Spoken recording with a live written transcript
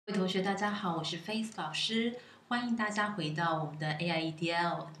同学，大家好，我是 Faith 老师，欢迎大家回到我们的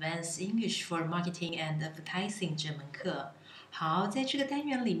AIEDL Advanced English for Marketing and Advertising 这门课。好，在这个单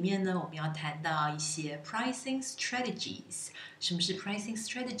元里面呢，我们要谈到一些 pricing strategies。什么是 pricing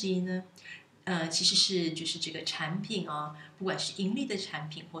strategy 呢？其实就是这个产品啊，不管是盈利的产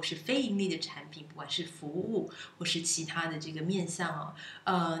品，或是非盈利的产品，不管是服务或是其他的这个面向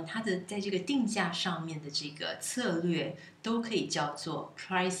哦，它的在这个定价上面的这个策略都可以叫做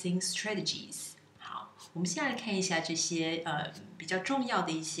pricing strategies。好，我们先来看一下这些比较重要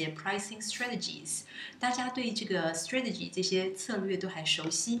的一些 pricing strategies。大家对这个 strategy 这些策略都还熟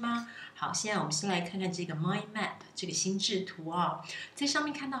悉吗？好，现在我们先来看看这个 mind map 这个心智图啊，在上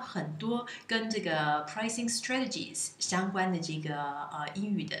面看到很多跟这个 pricing strategies 相关的这个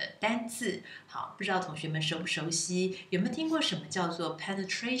英语的单字。好，不知道同学们熟不熟悉？有没有听过什么叫做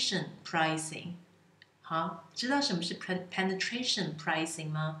penetration pricing？ 好，知道什么是 penetration pricing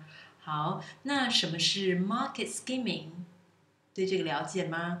吗？好，那什么是 market skimming？ 对这个了解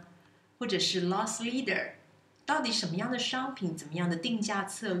吗？或者是 loss leader？到底什么样的商品，怎么样的定价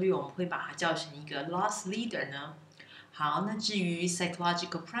策略，我们会把它叫成一个 loss leader 呢？好，那至于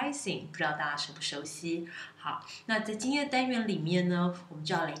psychological pricing， 不知道大家熟不熟悉？好，那在今天的单元里面呢，我们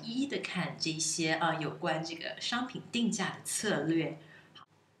就要来一一的看这些有关这个商品定价的策略。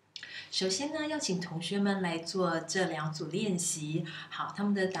首先呢，要请同学们来做这两组练习。好，他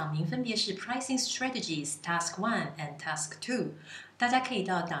们的档名分别是 Pricing Strategies Task 1 and Task 2。大家可以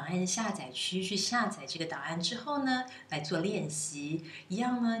到档案下载区去下载这个档案之后呢，来做练习。一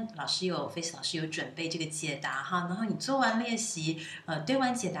样呢，Face 老师有准备这个解答哈，然后你做完练习，对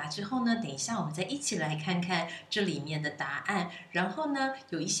完解答之后呢，等一下我们再一起来看看这里面的答案。然后呢，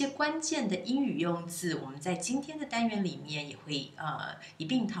有一些关键的英语用字，我们在今天的单元里面也会一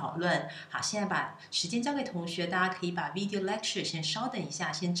并讨论。好，现在把时间交给同学，大家可以把 video lecture 先稍等一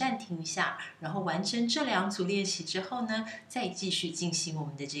下，先暂停一下，然后完成这两组练习之后呢，再继续进行我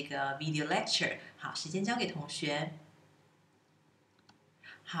们的这个 video lecture。好，时间交给同学。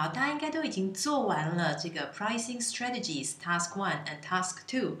好，大家应该都已经做完了这个 pricing strategies task 1 and task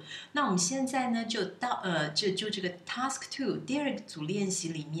 2。那我们现在呢，就到这个 task 2第二组练习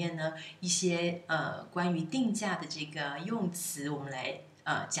里面呢，一些关于定价的这个用词，我们来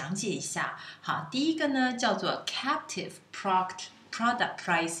讲解一下。好，第一个呢叫做 captive product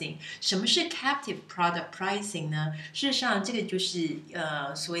pricing。什么是 captive product pricing 呢？事实上，这个就是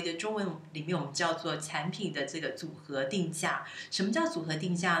所谓的中文里面我们叫做产品的这个组合定价。什么叫组合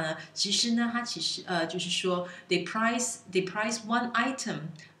定价呢？其实就是说 they price one item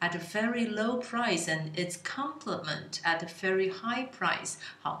at a very low price and its complement at a very high price。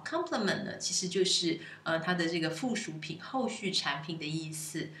好 ，complement 呢其实就是它的这个附属品、后续产品的意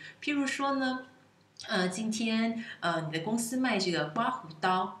思。譬如说呢。今天你的公司卖这个刮胡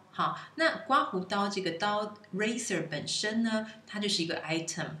刀，好，那刮胡刀这个刀 razor 本身呢，它就是一个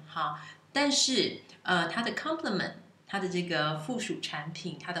item， 好，但是它的 complement， 它的这个附属产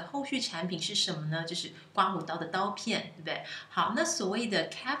品，它的后续产品是什么呢？就是刮胡刀的刀片，对不对？好，那所谓的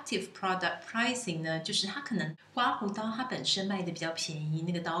captive product pricing 呢，就是它可能刮胡刀它本身卖的比较便宜，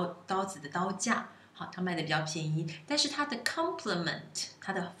那个刀子的刀架。好，它卖的比较便宜，但是它的 complement，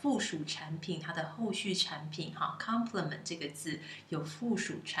 它的附属产品，它的后续产品，好 ，complement 这个字有附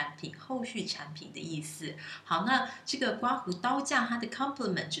属产品、后续产品的意思。好，那这个刮胡刀架，它的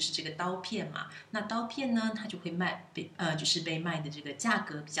complement 就是这个刀片嘛，那刀片呢，它就会就是被卖的这个价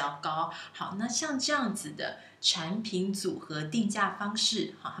格比较高。好，那像这样子的产品组合定价方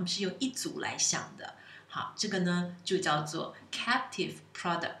式，好，他们是用一组来想的。好，这个呢就叫做 captive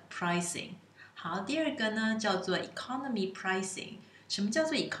product pricing。好，第二个呢叫做 economy pricing。什么叫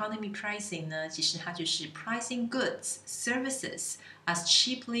做 economy pricing 呢？其实它就是 pricing goods services as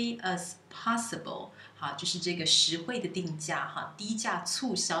cheaply as possible。好，就是这个实惠的定价，哈，低价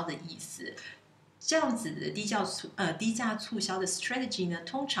促销的意思。这样子的低价促销的 strategy 呢，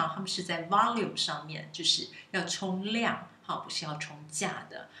通常他们是在 volume 上面，就是要冲量，好，不是要冲价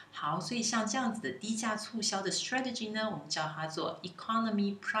的。好，所以像这样子的低价促销的 strategy 呢，我们叫它做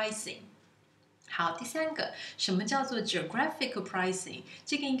economy pricing。好，第三个，什么叫做 geographical pricing？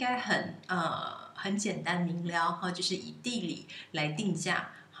 这个应该很简单明了哈，就是以地理来定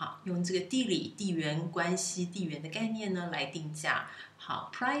价。好，用这个地理、地缘关系、地缘的概念呢来定价。好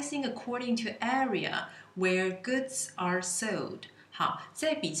 ，pricing according to area where goods are sold。好，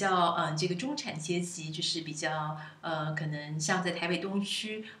在比较这个中产阶级，就是比较可能像在台北东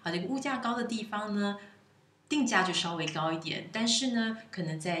区啊这个物价高的地方呢。定价就稍微高一点，但是呢，可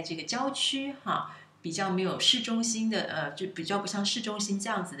能在这个郊区哈，比较没有市中心的就比较不像市中心这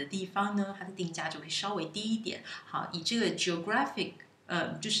样子的地方呢，它的定价就会稍微低一点。好，以这个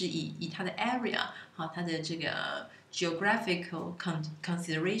就是以它的 area 好，它的这个geographical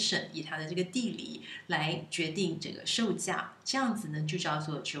consideration， 以它的这个地理来决定这个售价，这样子呢就叫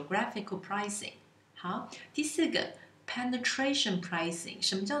做 geographical pricing。好，第四个 penetration pricing，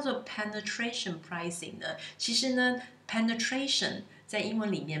 什么叫做 penetration pricing 呢？其实呢 penetration 在英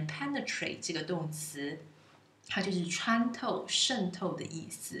文里面 penetrate 这个动词，它就是穿透、渗透的意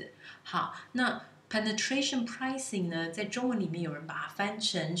思。好，那 penetration pricing 呢，在中文里面有人把它翻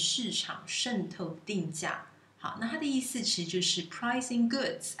成市场渗透定价。好，那它的意思其实就是 pricing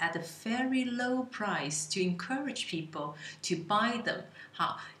goods at a very low price to encourage people to buy them。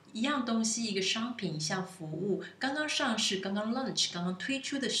好，一样东西，一个商品，一项服务，刚刚上市、刚刚 launch、刚刚推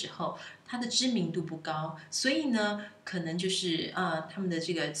出的时候，它的知名度不高，所以呢，可能就是他们的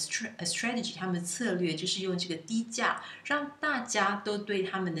这个 strategy， 他们的策略就是用这个低价，让大家都对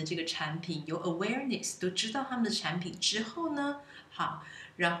他们的这个产品有 awareness， 都知道他们的产品之后呢，好。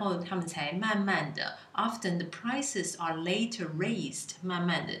然后他们才慢慢的 ，often the prices are later raised， 慢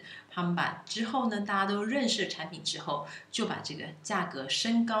慢的，他们把之后呢，大家都认识产品之后，就把这个价格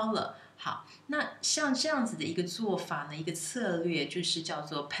升高了。好，那像这样子的一个做法呢，一个策略就是叫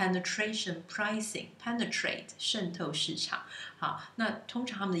做 penetration pricing，penetrate 渗透市场。好，那通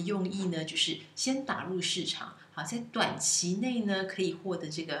常他们的用意呢，就是先打入市场，好，在短期内呢，可以获得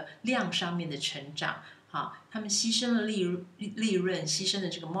这个量上面的成长。好，他们牺牲了利润，牺牲了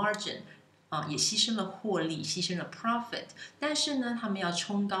这个 margin， 也牺牲了获利，牺牲了 profit。但是呢，他们要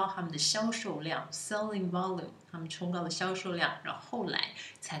冲高他们的销售量 （selling volume）， 他们冲高了销售量，然后后来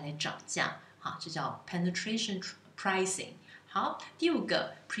才来涨价。好，这叫 penetration pricing。好，第五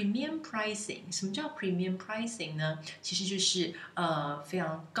个 premium pricing， 什么叫 premium pricing 呢？其实就是非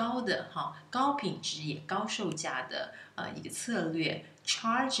常高的高品质也高售价的一个策略。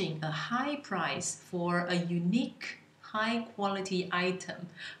Charging a high price for a unique high quality item。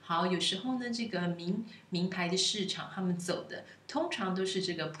好，有时候呢，这个名牌的市场，他们走的通常都是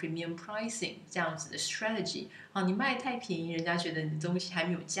这个 premium pricing 这样子的 strategy。好，你卖太便宜，人家觉得你的东西还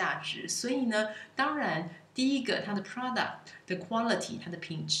没有价值，所以呢，当然第一个它的 product 的 quality， 它的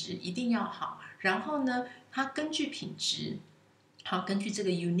品质一定要好，然后呢，它根据品质。好，根据这个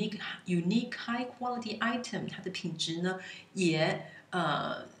unique high quality item， 它的品质呢，也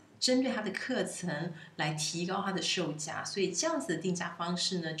针对它的课程来提高它的售价，所以这样子的定价方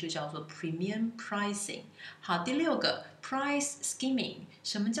式呢，就叫做 premium pricing。好，第六个 price skimming，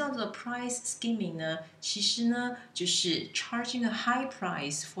 什么叫做 price skimming 呢？其实呢，就是 charging a high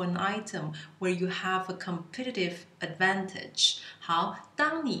price for an item where you have a competitive advantage。好，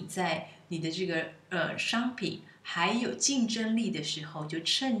当你在你的这个商品还有竞争力的时候，就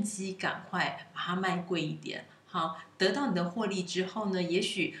趁机赶快把它卖贵一点。好，得到你的获利之后呢，也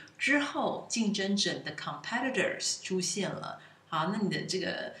许之后竞争者的 competitors 出现了，好，那你的这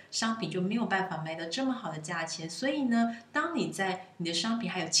个商品就没有办法卖到这么好的价钱。所以呢，当你在你的商品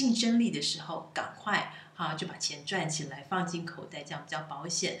还有竞争力的时候，赶快就把钱赚起来，放进口袋，这样比较保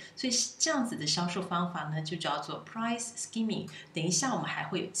险。所以这样子的销售方法呢，就叫做 price skimming。等一下我们还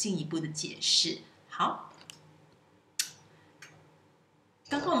会有进一步的解释。好。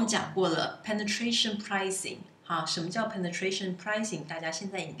刚刚我们讲过了 penetration pricing， 好，什么叫 penetration pricing？ 大家现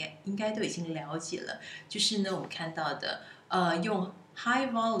在应该都已经了解了，就是呢我们看到的用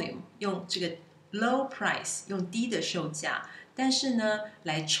high volume， 用这个 low price， 用低的售价，但是呢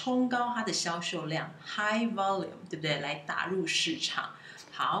来冲高它的销售量 high volume， 对不对？来打入市场。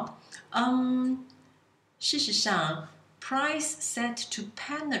好，事实上。Price set to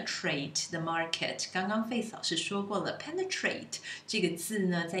penetrate the market。刚刚费老师说过了 ，penetrate 这个字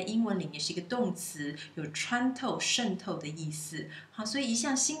呢，在英文里面是一个动词，有穿透、渗透的意思。好，所以一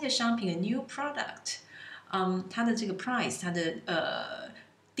项新的商品 ，a new product， 它的这个 price， 它的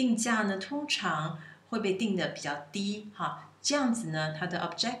定价呢，通常会被定的比较低。哈，这样子呢，它的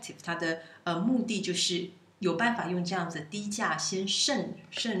objective， 它的目的就是有办法用这样子的低价先渗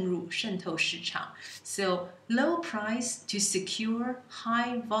透市场。So low price to secure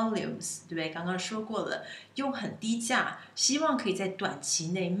high volumes， 对不对？刚刚说过了，用很低价，希望可以在短期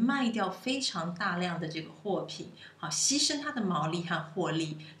内卖掉非常大量的这个货品，好，牺牲它的毛利和获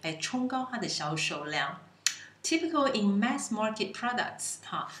利，来冲高它的销售量。Typical in mass market products，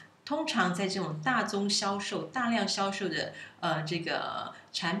 哈。通常在这种大宗销售、大量销售的这个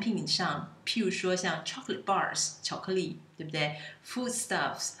产品上，譬如说像 chocolate bars 巧克力，对不对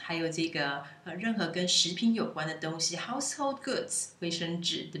 ？foodstuffs 还有这个任何跟食品有关的东西 ，household goods 卫生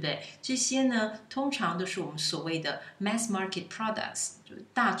纸，对不对？这些呢，通常都是我们所谓的 mass market products， 就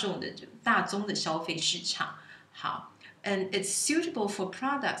大众的、就大宗的消费市场。好。And it's suitable for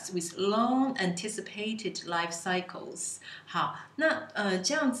products with long anticipated life cycles。好，那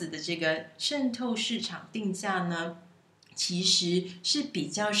这样子的这个渗透市场定价呢，其实是比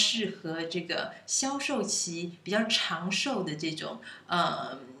较适合这个销售期比较长寿的这种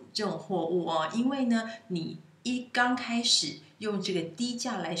货物哦，因为呢，你刚开始用这个低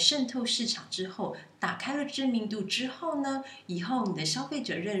价来渗透市场之后，打开了知名度之后呢，以后你的消费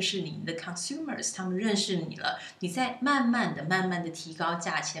者认识你，你的 consumers 他们认识你了，你再慢慢的提高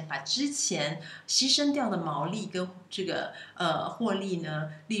价钱，把之前牺牲掉的毛利跟这个获利呢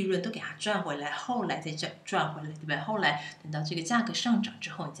利润都给它赚回来，后来再赚回来，对不对？后来等到这个价格上涨之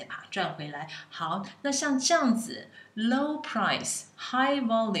后，你再把它赚回来。好，那像这样子 low price high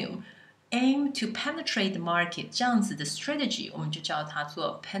volume。Aim to penetrate the market 这样子的 strategy， 我们就叫它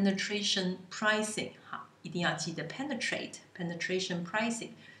做 penetration pricing。好，一定要记得 penetration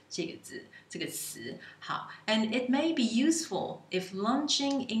pricing 这个词。好 ，and it may be useful if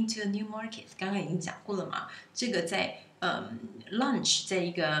launching into a new market。刚刚已经讲过了嘛，这个在launch 在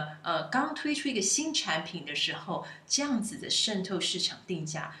一个刚推出一个新产品的时候，这样子的渗透市场定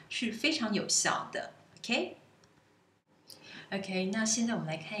价是非常有效的。OK， 那现在我们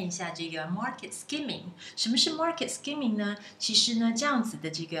来看一下这个 market skimming。什么是 market skimming 呢？其实呢，这样子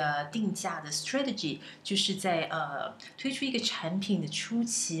的这个定价的 strategy， 就是在推出一个产品的初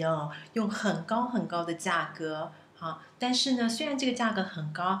期哦，用很高的价格。好，但是呢，虽然这个价格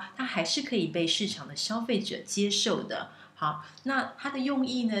很高，它还是可以被市场的消费者接受的。好，那它的用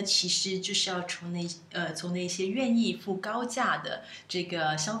意呢，其实就是要从那些愿意付高价的这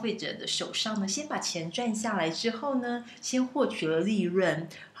个消费者的手上呢，先把钱赚下来之后呢，先获取了利润。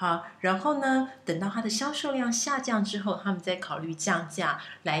好，然后呢，等到它的销售量下降之后，他们再考虑降价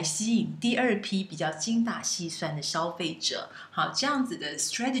来吸引第二批比较精打细算的消费者。好，这样子的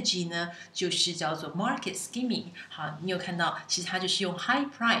strategy 呢，就是叫做 market skimming。好，你有看到，其实它就是用 high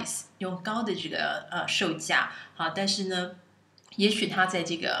price， 用高的这个售价。好，但是呢，也许它在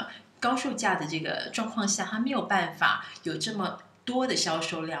这个高售价的这个状况下，它没有办法有这么多的销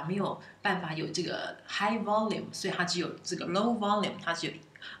售量，没有办法有这个 high volume， 所以它只有这个 low volume， 它只有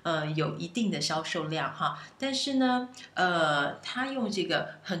有一定的销售量哈，但是呢，他用这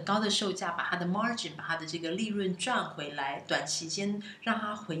个很高的售价把它的 margin， 把它的这个利润赚回来，短期间让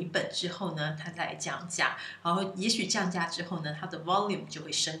它回本之后呢，它再来降价，然后也许降价之后呢，它的 volume 就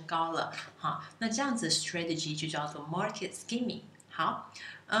会升高了哈。那这样子的 strategy 就叫做 market skimming。好。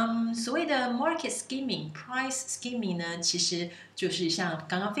所谓的 market skimming、price skimming 呢，其实就是像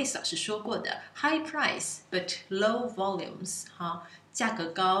刚刚 Face 老师说过的 high price but low volumes， 哈，价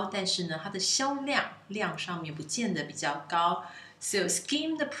格高，但是呢，它的销量上面不见得比较高。So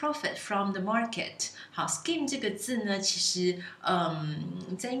skim the profit from the market。好 ，skim 这个字呢，其实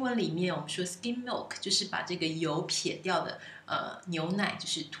在英文里面我们说 skim milk， 就是把这个油撇掉的牛奶，就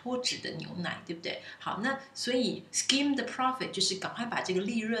是脱脂的牛奶，对不对？好，那所以 skim the profit 就是赶快把这个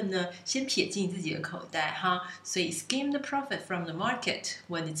利润呢先撇进自己的口袋哈。所以 skim the profit from the market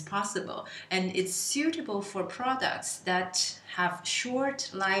when it's possible, and it's suitable for products that have short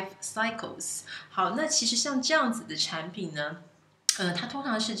life cycles。好，那其实像这样子的产品呢。它通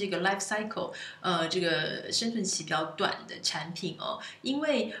常是这个 life cycle， 这个生存期比较短的产品哦，因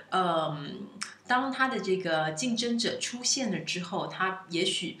为当它的这个竞争者出现了之后，它也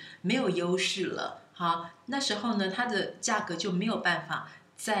许没有优势了，好，那时候呢，它的价格就没有办法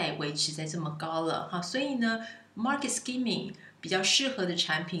再维持在这么高了，哈，所以呢 ，market skimming 比较适合的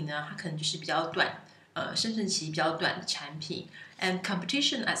产品呢，它可能就是比较短。生存期比较短的产品 ，and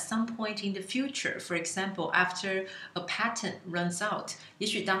competition at some point in the future. For example, after a patent runs out， 也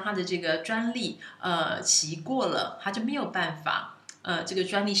许当它的这个专利期过了，它就没有办法这个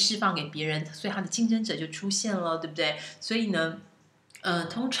专利释放给别人，所以它的竞争者就出现了，对不对？所以呢，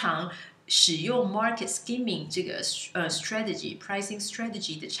通常使用 market skimming 这个strategy pricing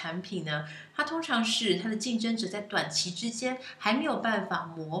strategy 的产品呢，它通常是它的竞争者在短期之间还没有办法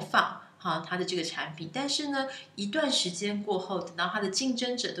模仿。好，它的这个产品，但是呢，一段时间过后，等到它的竞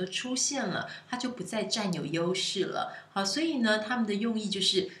争者都出现了，它就不再占有优势了。好，所以呢，他们的用意就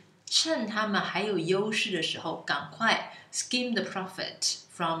是趁他们还有优势的时候，赶快 skim the profit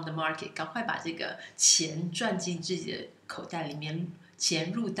from the market， 赶快把这个钱赚进自己的口袋里面。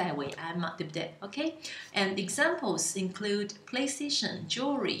钱入袋为安嘛，对不对 ？OK，and examples include PlayStation,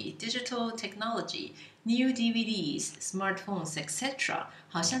 jewelry, digital technology, new DVDs, smartphones, etc.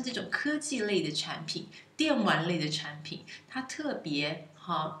 好像这种科技类的产品、电玩类的产品，它特别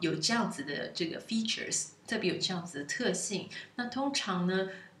有这样子的这个 features， 特别有这样子的特性。那通常呢，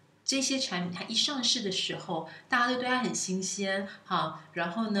这些产品它一上市的时候，大家都对它很新鲜，哈，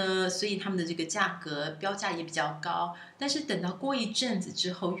然后呢，所以他们的这个价格标价也比较高。但是等到过一阵子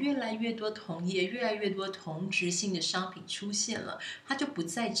之后，越来越多同业、越来越多同质性的商品出现了，它就不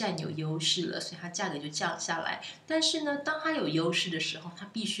再占有优势了，所以它价格就降下来。但是呢，当它有优势的时候，它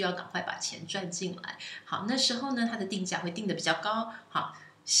必须要赶快把钱赚进来。好，那时候呢，它的定价会定得比较高，好。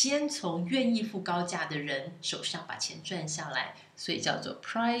先从愿意付高价的人手上把钱赚下来，所以叫做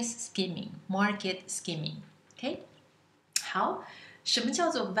price skimming、market skimming。OK， 好，什么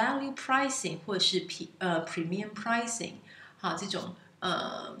叫做 value pricing 或是premium pricing？好，这种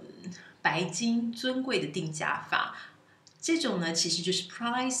白金尊贵的定价法，这种呢其实就是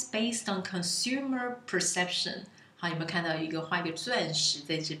price based on consumer perception。好，有没有看到画一个钻石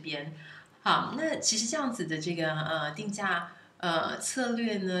在这边？好，那其实这样子的这个定价策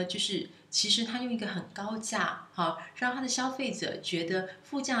略呢，就是其实它用一个很高价，好，让它的消费者觉得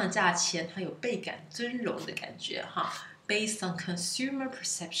付这样的价钱，它有倍感尊荣的感觉，哈。Based on consumer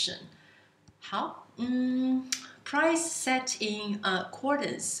perception， 好，price set in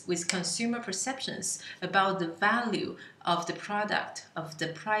accordance with consumer perceptions about the value of the product, of the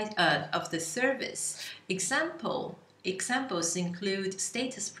of the service. Examples include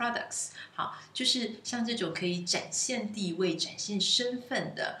status products。好，就是像这种可以展现地位、展现身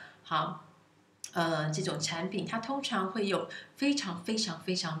份的，好，这种产品，它通常会有非常非常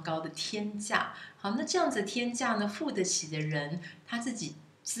非常高的天价。好，那这样子的天价呢，付得起的人，他自己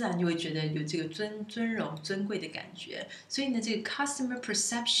自然就会觉得有这个尊荣、尊贵的感觉。所以呢，这个 customer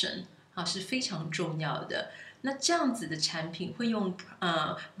perception 啊是非常重要的。那这样子的产品会用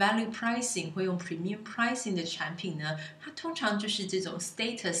value pricing， 会用 premium pricing 的产品呢，它通常就是这种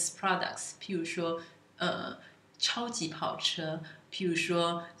status products， 譬如说超级跑车，譬如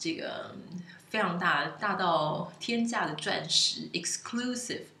说这个非常大到天价的钻石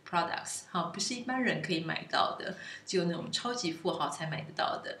exclusive products， 好，不是一般人可以买到的，只有那种超级富豪才买得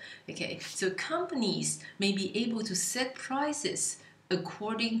到的。Okay，so companies may be able to set prices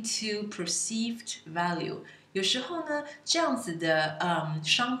according to perceived value。有时候呢，这样子的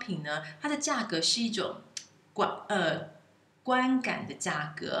商品呢，它的价格是一种观感的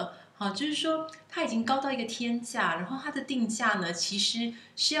价格。好，就是说它已经高到一个天价，然后它的定价呢，其实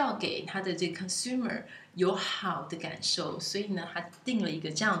是要给它的这个 consumer 有好的感受，所以呢，它定了一个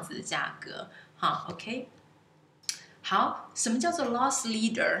这样子的价格。好 ，OK， 好，什么叫做 loss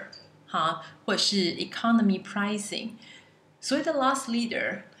leader？ 好，或是 economy pricing？ 所谓的 loss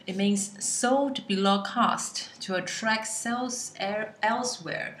leader。It means sold below cost to attract sales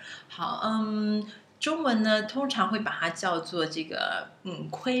elsewhere。好，中文呢通常会把它叫做这个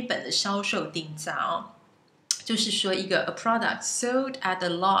亏本的销售定价哦。就是说，一个 a product sold at a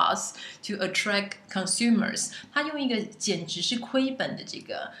loss to attract consumers， 它用一个简直是亏本的这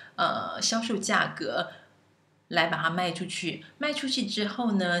个销售价格来把它卖出去。卖出去之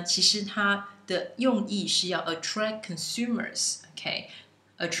后呢，其实它的用意是要 attract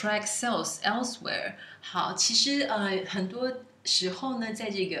consumers，OK。Attract sales elsewhere。好，其实很多时候呢，在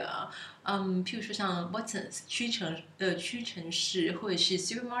这个譬如说像 Watsons 屈臣氏或者是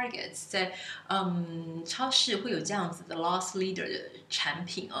supermarkets， 在超市会有这样子的 loss leader 的产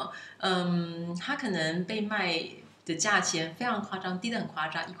品哦。它可能被卖的价钱非常夸张，低得很夸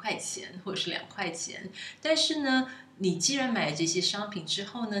张，1块钱或者是2块钱。但是呢，你既然买了这些商品之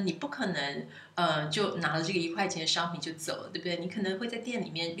后呢，你不可能就拿了这个1块钱的商品就走了，对不对？你可能会在店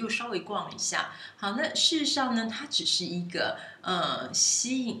里面又稍微逛一下。好，那事实上呢，它只是一个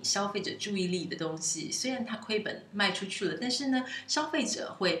吸引消费者注意力的东西。虽然它亏本卖出去了，但是呢，消费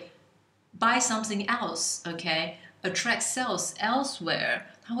者会 buy something else，OK，attract sales elsewhere。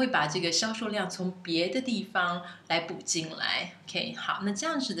他会把这个销售量从别的地方来补进来。OK， 好，那这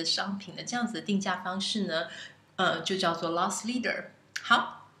样子的商品呢，这样子的定价方式呢，就叫做 loss leader。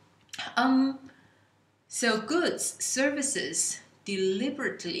好，so goods, services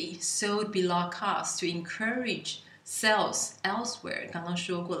deliberately sold below cost to encourage sales elsewhere。刚刚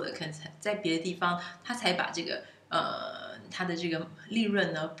说过了，可能在别的地方，他才把这个他的这个利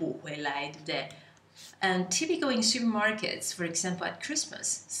润呢补回来，对不对？And typical in supermarkets, for example, at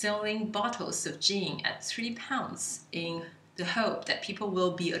Christmas, selling bottles of gin at £3 in the hope that people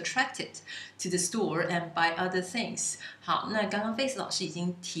will be attracted to the store and buy other things。 好，那刚刚 Face 老师已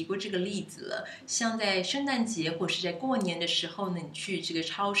经提过这个例子了。像在圣诞节或是在过年的时候呢，你去这个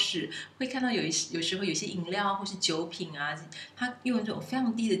超市会看到有时候有些饮料或是酒品啊，它用这种非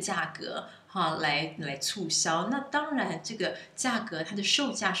常低的价格。好，来促销。那当然，这个价格它的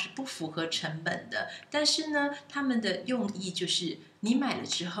售价是不符合成本的，但是呢，他们的用意就是你买了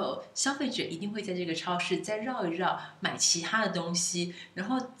之后，消费者一定会在这个超市再绕一绕，买其他的东西，然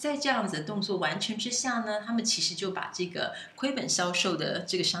后在这样子的动作完成之下呢，他们其实就把这个亏本销售的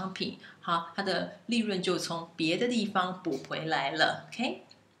这个商品，好，它的利润就从别的地方补回来了。OK。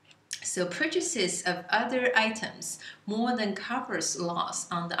So purchases of other items more than covers loss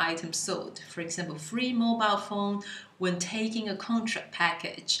on the item sold. For example, free mobile phone when taking a contract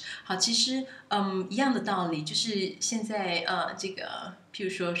package. 好，其实一样的道理，就是现在这个譬如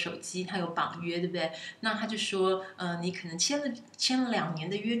说手机它有绑约，对不对？那他就说你可能签了2年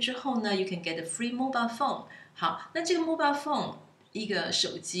的约之后呢 ，you can get a free mobile phone。好，那这个 mobile phone。一个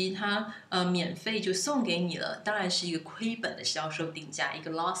手机，它免费就送给你了，当然是一个亏本的销售定价，一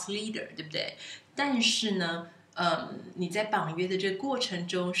个 loss leader，对不对？但是呢，你在绑约的这个过程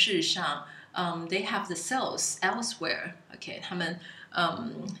中，事实上，they have the sales elsewhere，OK，他们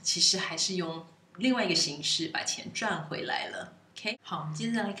其实还是用另外一个形式把钱赚回来了。OK， 好，我们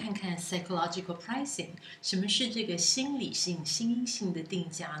接着来看看 psychological pricing， 什么是这个心理性、心因性的定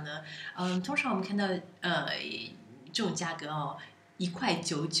价呢？通常我们看到这种价格哦。1.99块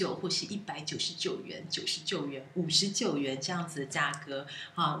或是199元、99元、59元这样子的价格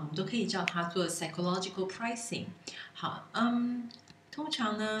啊，我们都可以叫它做 psychological pricing。好，通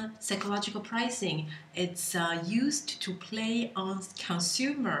常呢 psychological pricing it's used to play on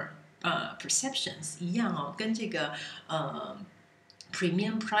consumer perceptions 一样哦，跟这个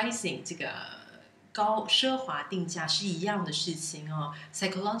premium pricing 这个。高奢华定价是一样的事情哦。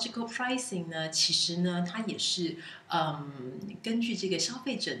Psychological pricing 呢，其实呢，它也是根据这个消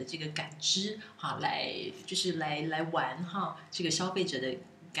费者的这个感知哈，来玩哈，这个消费者的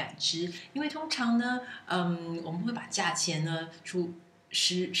感知。因为通常呢，我们会把价钱呢出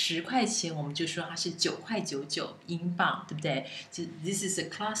十块钱，我们就说它是9.99英镑，对不对？就 This is a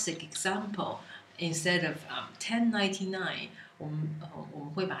classic example instead of 10.99。我们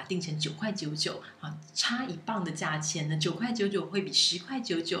会把它定成9.99啊，差1磅的价钱呢，9.99会比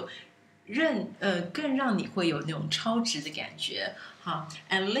10.99更让你会有那种超值的感觉。好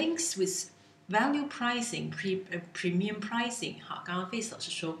 ，and links with value pricing, premium pricing。好，刚刚 Face 老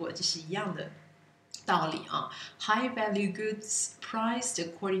师说过，这是一样的。道理啊 ，high value goods priced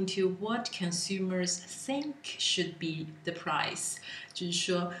according to what consumers think should be the price， 就是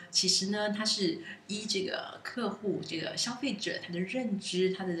说，其实呢，它是依这个客户、这个消费者他的认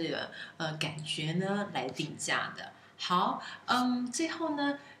知、他的这个感觉呢来定价的。好，最后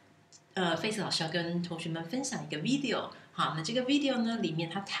呢，Face 老师要跟同学们分享一个 video。好，那这个 video 呢里面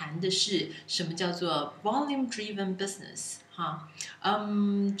它谈的是什么叫做 volume driven business。哈，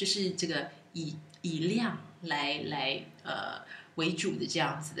就是这个以量来为主的这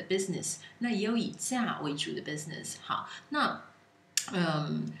样子的 business， 那也有以价为主的 business。好，那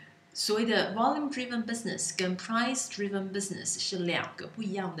所谓的 volume driven business 跟 price driven business 是2个不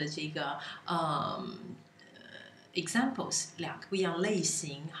一样的这个examples， 2个不一样类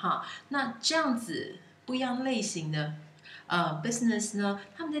型哈。那这样子不一样类型的business 呢，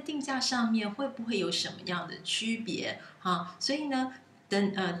他们在定价上面会不会有什么样的区别哈？所以呢。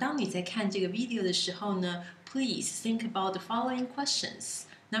当你在看这个 video 的时候呢 ，please think about the following questions.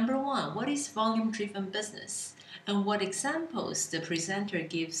 Number 1, what is volume-driven business? And what examples the presenter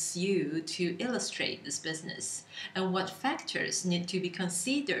gives you to illustrate this business? And what factors need to be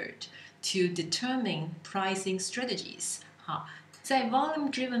considered to determine pricing strategies? 好。在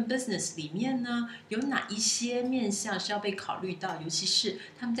volume-driven business 里面呢，有哪一些面向是要被考虑到？尤其是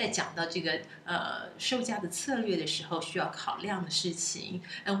他们在讲到这个售价的策略的时候，需要考量的事情。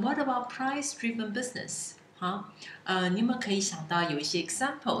And what about price-driven business？ 好，你们可以想到有一些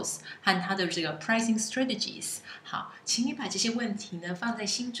examples 和它的这个 pricing strategies。好，请你把这些问题呢放在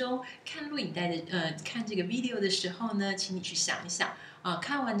心中。看录影带的看这个 video 的时候呢，请你去想一想。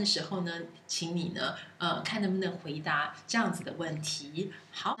看完的时候呢，请你呢，看能不能回答这样子的问题。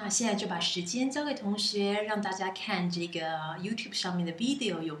好，那现在就把时间交给同学，让大家看这个 YouTube 上面的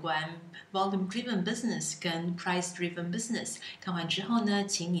video 有关 volume-driven business 跟 price-driven business。看完之后呢，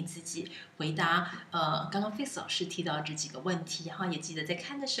请你自己回答刚刚 Face 老师提到这几个问题，哈，也记得在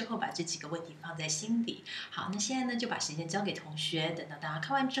看的时候把这几个问题放在心里。好，那现在呢就把时间交给同学，等到大家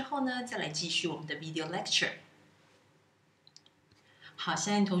看完之后呢，再来继续我们的 video lecture。好，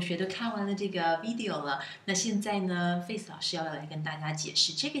相信同学都看完了这个 video 了。那现在呢 ，Face 老师要来跟大家解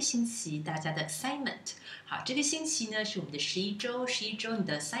释这个星期大家的 assignment。好，这个星期呢是我们的11周，11周你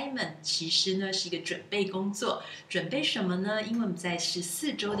的 assignment 其实呢是一个准备工作。准备什么呢？因为我们在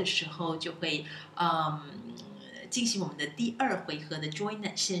14周的时候就会进行我们的第2回合的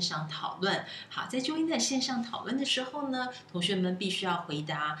Joiner 线上讨论。好，在 Joiner 线上讨论的时候呢，同学们必须要回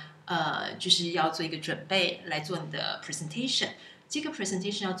答，就是要做一个准备来做你的 presentation。这个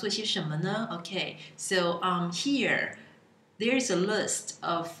presentation 要做些什么呢 ？Okay, so here there's a list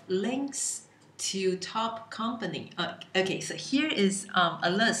of links to top company. Okay, so here is a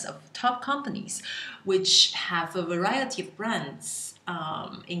list of top companies which have a variety of brands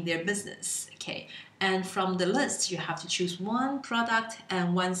in their business. Okay, and from the list you have to choose one product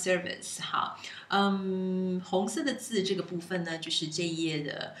and one service. 好，红色的字这个部分呢，就是这一页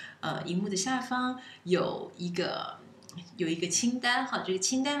的荧幕的下方有一个清单哈，这个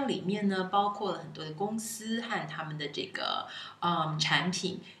清单里面呢包括了很多的公司和他们的这个产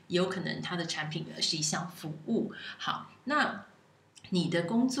品，也有可能它的产品呢是一项服务。好，那你的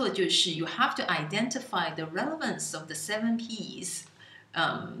工作就是 you have to identify the relevance of the 7Ps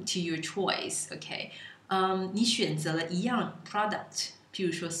to your choice. OK， 你选择了一样 product， 譬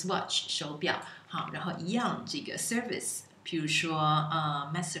如说 Swatch 手表，好，然后一样这个 service。比如说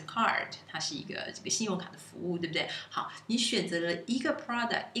Mastercard， 它是一个这个信用卡的服务，对不对？好，你选择了一个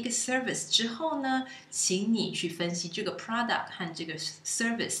product 一个 service 之后呢，请你去分析这个 product 和这个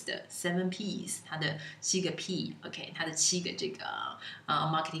service 的 7Ps， 它的7个 P，OK， 它的7个这个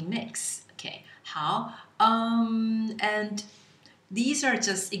marketing mix，OK， 好，and these are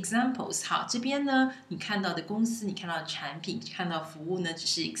just examples. 好，这边呢，你看到的公司，你看到的产品，看到服务呢，只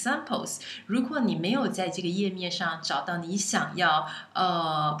是 examples。如果你没有在这个页面上找到你想要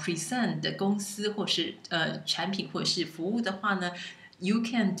present 的公司或是产品或者是服务的话呢，you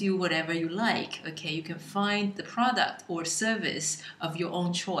can do whatever you like. Okay, you can find the product or service of your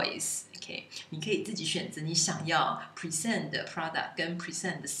own choice. OK， 你可以自己选择你想要 present 的 product 跟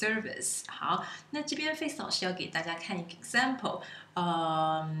present 的 service。好，那这边 Face 老师要给大家看一个 example。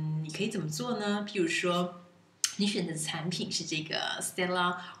你可以怎么做呢？譬如说，你选择的产品是这个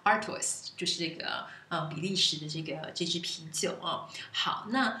Stella Artois， 就是这个比利时的这支啤酒啊。好，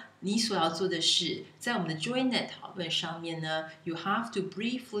那你所要做的是，在我们的 JoyNet 讨论上面呢 ，you have to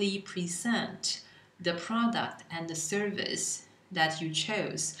briefly present the product and the service that you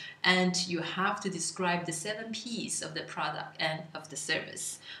chose, and you have to describe the 7Ps of the product and of the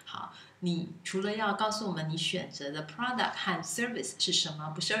service. 好，你除了要告诉我们你选择的 product 和 service 是什么，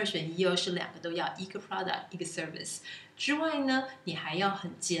不是2选1哦，是2个都要，一个 product 一个 service 之外呢，你还要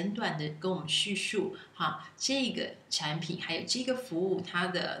很简短的跟我们叙述哈，这个产品还有这个服务它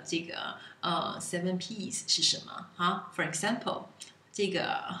的这个7Ps 是什么哈 ？For example。这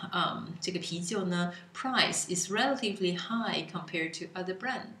个啤酒呢 ，price is relatively high compared to other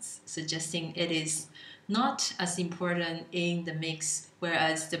brands, suggesting it is not as important in the mix,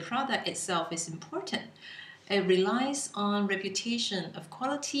 whereas the product itself is important. It relies on reputation of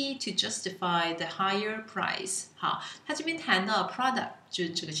quality to justify the higher price. 好，它这边谈到 product 就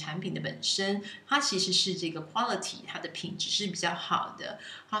是这个产品的本身，它其实是这个 quality， 它的品质是比较好的。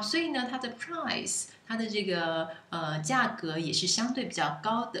好，所以呢，它的 price， 它的这个价格也是相对比较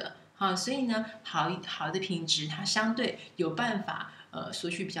高的。好，所以呢，好的品质，它相对有办法索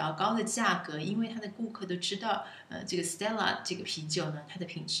取比较高的价格，因为它的顾客都知道，这个 Stella 这个啤酒呢，它的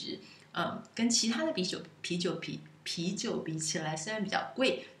品质。跟其他的啤酒比起来，虽然比较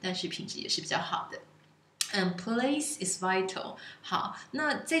贵，但是品质也是比较好的。Place is vital。好，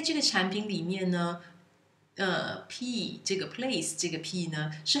那在这个产品里面呢，P 这个 place 这个 P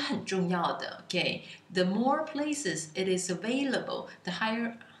呢是很重要的。OK，the more places it is available, the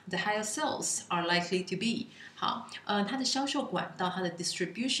higher sales are likely to be。好，它的销售管道，它的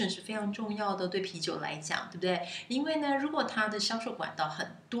distribution 是非常重要的，对啤酒来讲，对不对？因为呢，如果它的销售管道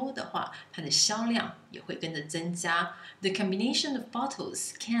很多的话，它的销量也会跟着增加。The combination of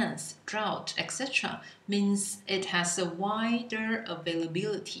bottles, cans, draught, etc. means it has a wider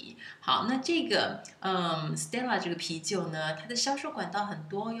availability. 好，那这个Stella 这个啤酒呢，它的销售管道很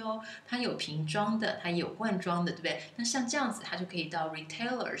多哟，它有瓶装的，它也有罐装的，对不对？那像这样子，它就可以到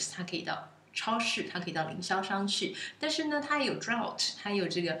retailers， 它可以到超市，它可以到零销商去，但是呢，它也有 draught， 它有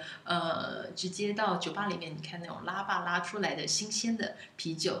这个直接到酒吧里面，你看那种拉霸拉出来的新鲜的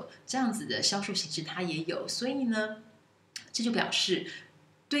啤酒，这样子的销售形式它也有，所以呢，这就表示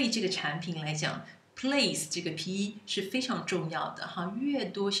对这个产品来讲。Place 这个 P 是非常重要的哈，越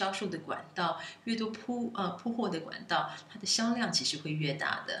多销售的管道，越多铺货的管道，它的销量其实会越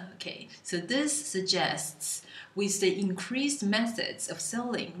大的。Okay, so this suggests with the increased methods of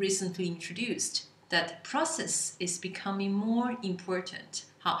selling recently introduced that process is becoming more important.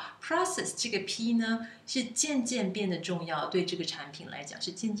 好 ，process 这个 P 呢是渐渐变得重要，对这个产品来讲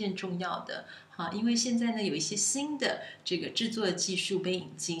是渐渐重要的。好，因为现在呢有一些新的这个制作的技术被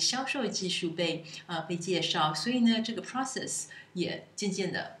引进，销售的技术被介绍，所以呢这个 process 也渐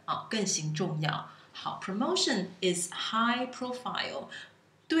渐的更形重要。好 ，promotion is high profile.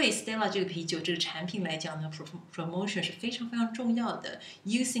 对 Stella 这个啤酒这个产品来讲呢，promotion 是非常非常重要的。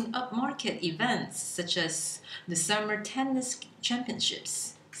Using upmarket events such as the Summer Tennis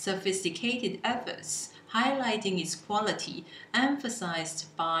Championships, sophisticated efforts highlighting its quality, emphasized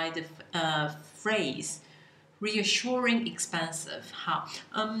by the phrase reassuring expensive。好，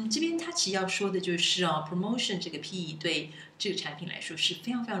这边他其实要说的就是promotion 这个 PE 对这个产品来说是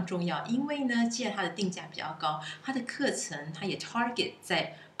非常非常重要，因为呢，既然它的定价比较高，它的课程它也 target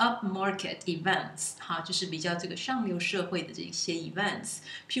在 upmarket events，哈，就是比较这个上流社会的这些 events，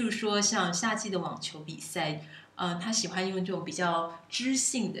譬如说像夏季的网球比赛。他喜欢用这种比较知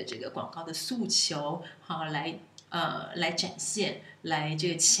性的这个广告的诉求，好来展现，来这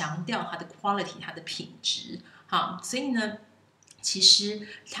个强调它的 quality， 它的品质，好，所以呢，其实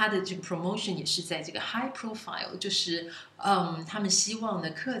它的这个 promotion 也是在这个 high profile， 就是他们希望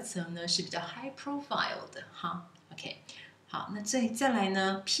的课程呢是比较 high profile 的，哈 ，OK。好，那再来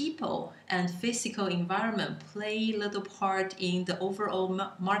呢 ，people and physical environment play little part in the overall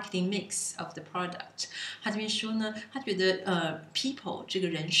marketing mix of the product。他这边说呢，他觉得people 这个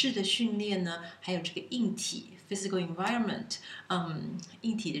人事的训练呢，还有这个硬体 physical environment，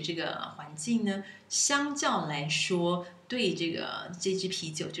硬体的这个环境呢，相较来说，对这支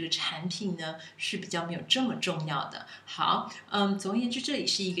啤酒这个产品呢是比较没有这么重要的。好，总而言之，这里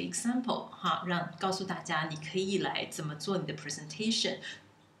是一个 example 哈，告诉大家你可以来怎么做你的 presentation。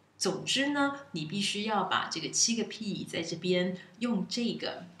总之呢，你必须要把这个7个 P 在这边用这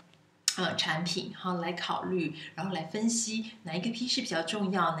个。产品哈来考虑，然后来分析哪一个 P 是比较重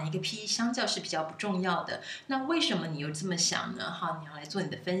要，哪一个 P 相较是比较不重要的。那为什么你又这么想呢？哈，你要来做你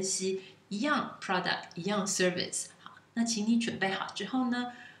的分析，一样 product， 一样 service。好，那请你准备好之后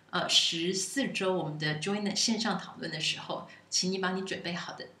呢，14周我们的 join 线上讨论的时候，请你把你准备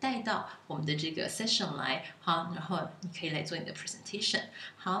好的带到我们的这个 session 来，好，然后你可以来做你的 presentation。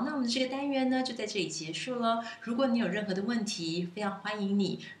好，那我们这个单元呢就在这里结束了。如果你有任何的问题，非常欢迎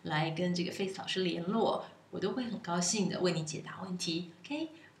你来跟这个 Faith 老师联络，我都会很高兴的为你解答问题。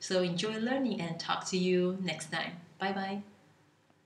OK，so enjoy learning and talk to you next time. Bye bye.